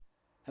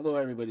Hello,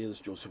 everybody. This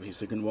is Joseph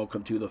Hasek, and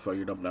welcome to the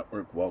FiredUp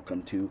Network.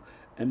 Welcome to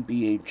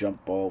NBA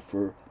Jump Ball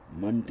for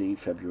Monday,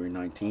 February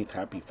 19th.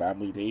 Happy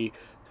Family Day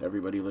to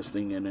everybody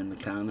listening in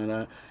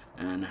Canada,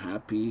 and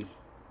happy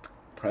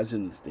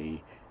President's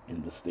Day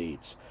in the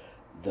States.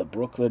 The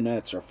Brooklyn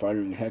Nets are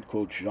firing head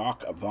coach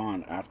Jacques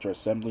Vaughn after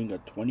assembling a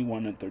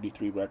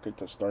 21-33 record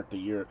to start the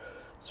year,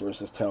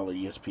 sources tell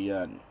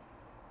ESPN.